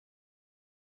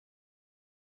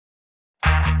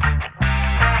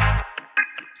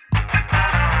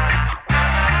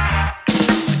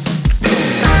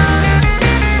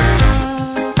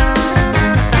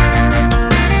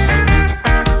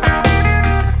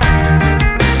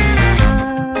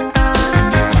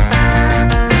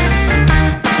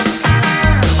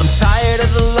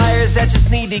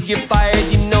get fired.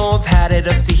 You know I've had it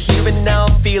up to here, and now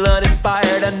I feel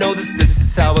uninspired. I know that this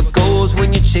is how it goes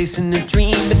when you're chasing a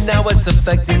dream, but now it's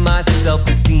affecting my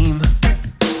self-esteem.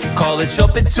 Call it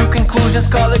jumping to conclusions,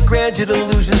 call it grandeur,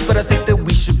 delusions, but I think that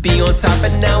we should be on top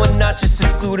and now and not just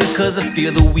excluded. Cause I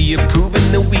feel that we have proven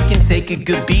that we can take a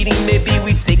good beating. Maybe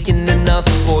we've taken enough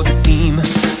for the team.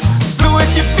 So if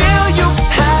you feel you've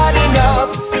had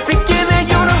enough, thinking the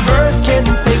universe can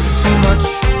take too much,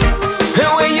 and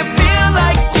when you feel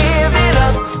like giving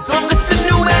up, don't listen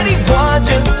to anyone,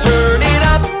 just turn it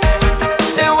up.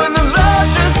 And when the love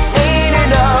just ain't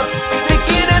enough,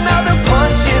 taking another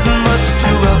punch is much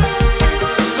too rough.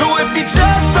 So if you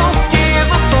just don't give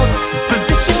a fuck,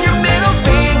 position your middle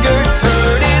finger,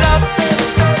 turn it up.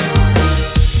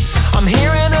 I'm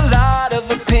hearing a lot of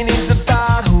opinions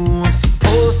about who I'm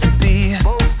supposed to be.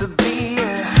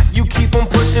 You keep on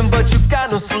pushing but you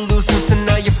got no solutions, so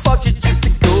now you're fucked, you're just a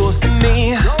ghost to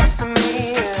me.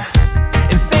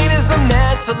 Insane as a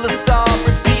mental assault,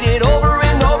 repeat it over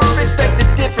and over, expect a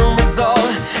different result.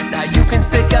 Now you can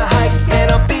take a hike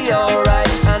and I'll be alright.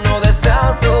 I know that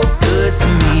sounds so good to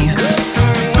me.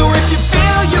 So if you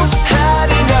feel you've had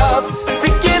enough,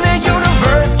 thinking the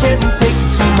universe can take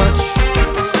too much,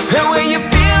 and when you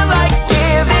feel like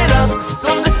giving up,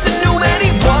 don't listen to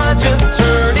anyone, just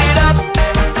turn it up.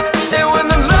 And when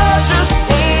the love just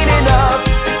ain't enough,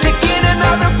 taking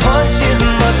another punch is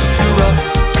much too rough.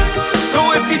 So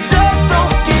if you just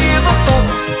don't give a fuck,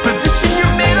 position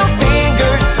your middle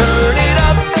finger, turn it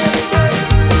up.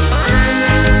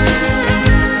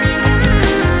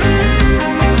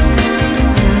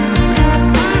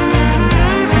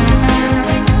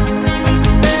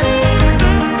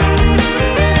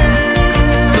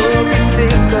 So if you're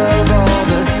sick of all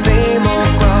the same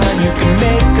old grind, you can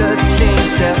make a change,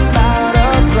 step out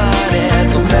of line and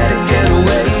don't let it get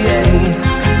away.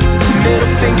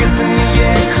 Middle fingers in the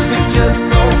air, cause we just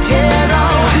don't care, no.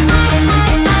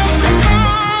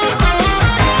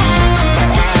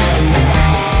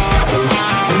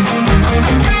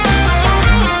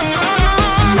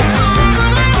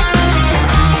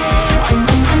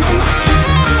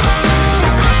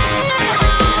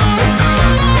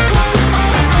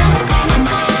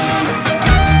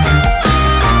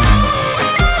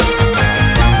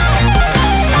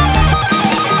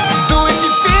 So if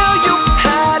you feel you've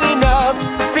had enough,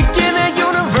 thinking the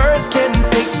universe can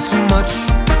take too much,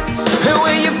 and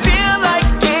when you feel like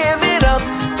giving up,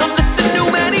 don't listen to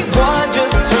anyone,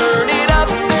 just turn it up.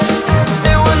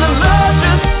 And when the love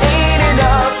just ain't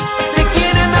enough,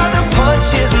 taking another punch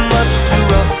is much too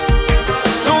rough.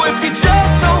 So if you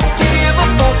just don't give a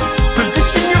fuck,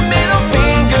 position your middle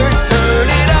finger, turn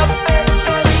it up.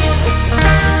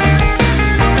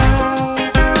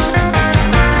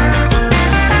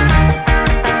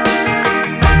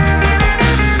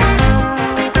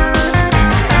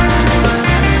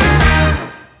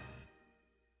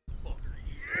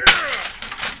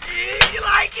 You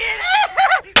like it?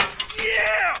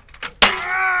 Yeah!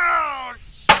 Oh,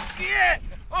 shit!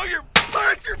 Oh, your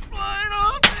parts are flying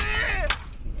off, man!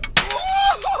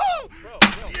 Woo!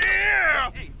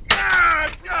 Yeah!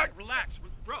 God, God, Relax,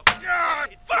 bro. God,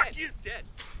 It's fuck dead. you! It's dead.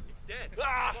 It's dead.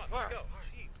 Ah, Come on, let's all go.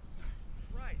 Jesus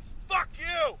Christ. Fuck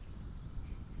you!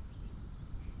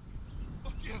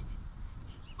 Fuck you!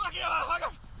 Fuck you!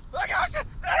 Fuck you! Fuck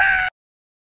you!